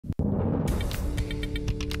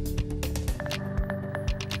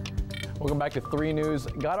Welcome back to 3 News.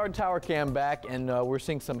 Got our tower cam back, and we're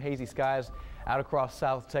seeing some hazy skies out across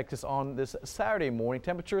South Texas on this Saturday morning.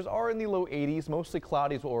 Temperatures are in the low 80s, mostly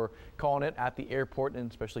cloudy is what we're calling it at the airport,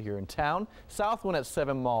 and especially here in town. South wind at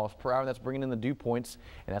 7 miles per hour. That's bringing in the dew points,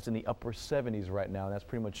 and that's in the upper 70s right now. And that's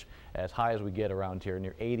pretty much as high as we get around here.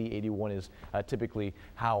 Near 80, 81 is typically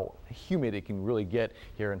how humid it can really get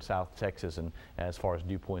here in South Texas, and as far as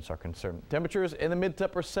dew points are concerned. Temperatures in the mid to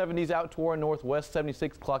upper 70s out to our northwest,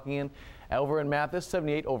 76 clocking in over in Mathis,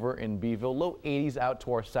 78 over in Beeville, low 80s out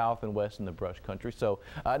to our south and west in the brush country. So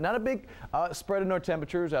not a big spread in our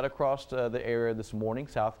temperatures out across the area this morning.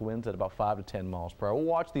 South winds at about 5 to 10 miles per hour. We'll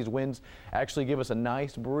watch these winds actually give us a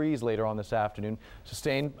nice breeze later on this afternoon,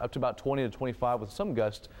 sustained up to about 20 to 25 with some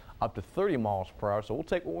gusts up to 30 miles per hour. So we'll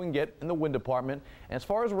take what we can get in the wind department. And as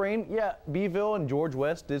far as rain, yeah, Beeville and George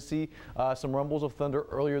West did see some rumbles of thunder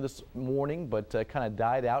earlier this morning, but kind of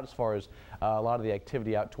died out as far as a lot of the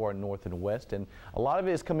activity out to our north and west. And a lot of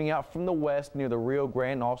it is coming out from the west near the Rio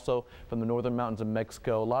Grande, and also from the northern mountains of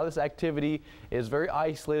Mexico. A lot of this activity is very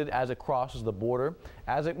isolated as it crosses the border.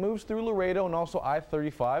 As it moves through Laredo and also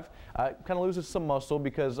I-35, kind of loses some muscle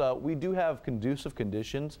because we do have conducive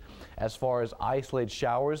conditions as far as isolated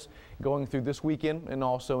showers going through this weekend and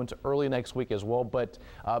also into early next week as well. But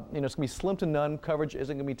you know, it's going to be slim to none. Coverage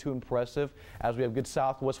isn't going to be too impressive as we have good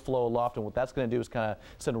southwest flow aloft, and what that's going to do is kind of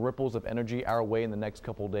send ripples of energy our way in the next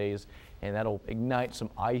couple of days, and that'll ignite some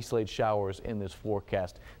isolated showers in this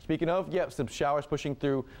forecast. Speaking of, yeah, some showers pushing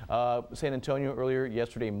through San Antonio earlier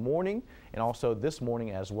yesterday morning and also this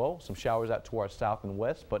morning as well. Some showers out to our south and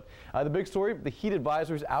west. But the big story, the heat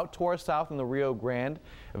advisories out to our south in the Rio Grande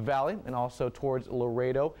Valley and also towards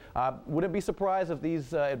Laredo. Wouldn't be surprised if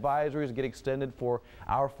these advisories get extended for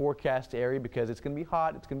our forecast area because it's going to be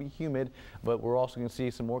hot, it's going to be humid, but we're also going to see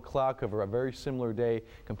some more cloud cover, a very similar day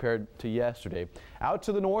compared to yesterday. Out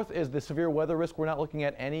to the north is the severe weather risk. We're not looking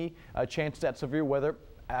at any chance at severe weather,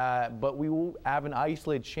 but we will have an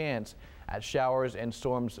isolated chance at showers and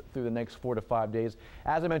storms through the next 4 to 5 days.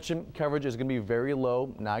 As I mentioned, coverage is going to be very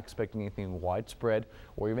low, not expecting anything widespread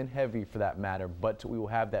or even heavy for that matter, but we will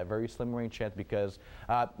have that very slim rain chance because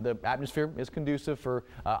the atmosphere is conducive for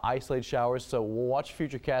isolated showers. So we'll watch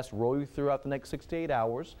futurecasts roll you throughout the next 6 to 8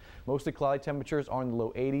 hours. Mostly cloudy temperatures are in the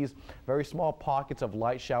low 80s. Very small pockets of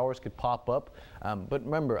light showers could pop up, but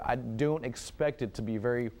remember, I don't expect it to be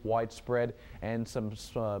very widespread, and some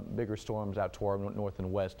bigger storms out to our north and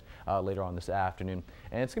west later on this afternoon.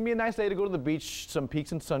 And it's going to be a nice day to go to the beach. Some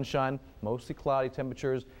peaks and sunshine, mostly cloudy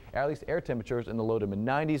temperatures, at least air temperatures in the low to mid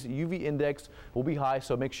 90s. UV index will be high,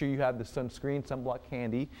 so make sure you have the sunscreen, sunblock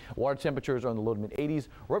handy. Water temperatures are in the low to mid 80s.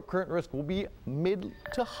 Rip current risk will be mid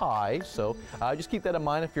to high, so just keep that in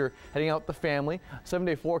mind if you're heading out with the family.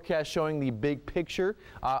 7-day forecast showing the big picture.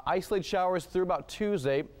 Isolated showers through about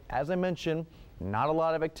Tuesday. As I mentioned, not a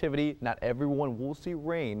lot of activity. Not everyone will see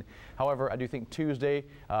rain. However, I do think Tuesday,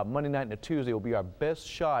 Monday night into Tuesday will be our best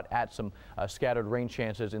shot at some scattered rain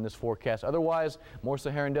chances in this forecast. Otherwise, more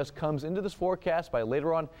Saharan dust comes into this forecast by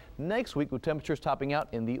later on next week with temperatures topping out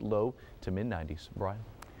in the low to mid 90s. Brian.